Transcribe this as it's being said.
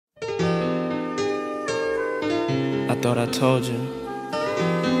thought I told you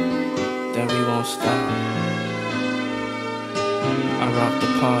that we won't stop. I rock the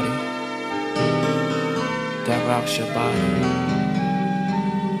party that rocks your body.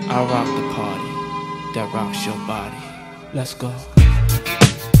 I rock the party that rocks your body. Let's go.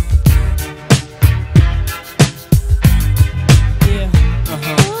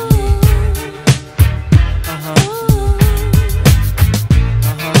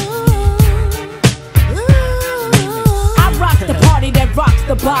 Rocks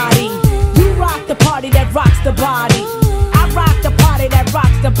the body. You rock the party that rocks the body. I rock the party that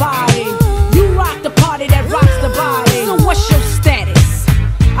rocks the body. You rock the party that rocks the body. So what's your status?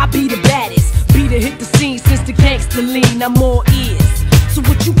 I be the baddest. Be the hit the scene since the gangster lean. I'm all ears. So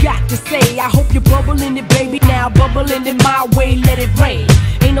what you got to say? I hope you're bubbling it, baby. Now bubbling it my way, let it rain.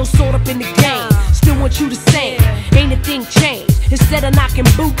 Ain't no sort up in the game. Still want you the same. Ain't a thing changed. Instead of knocking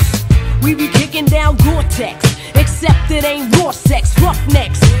boots, we be kicking down Gore-Tex. Except it ain't raw sex,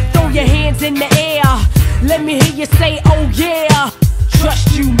 roughnecks. Throw your hands in the air. Let me hear you say, oh yeah.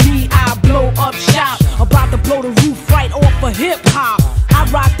 Trust you, me, I blow up shop. About to blow the roof right off of hip-hop. I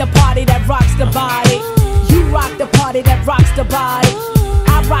rock the party that rocks the body. You rock the party that rocks the body.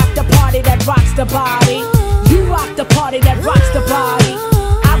 I rock the party that rocks the body. You rock the party that rocks the body.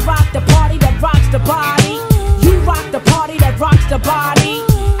 I rock the party that rocks the body. You rock the party that rocks the body.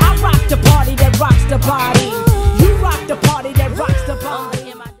 I rock the party that rocks the body.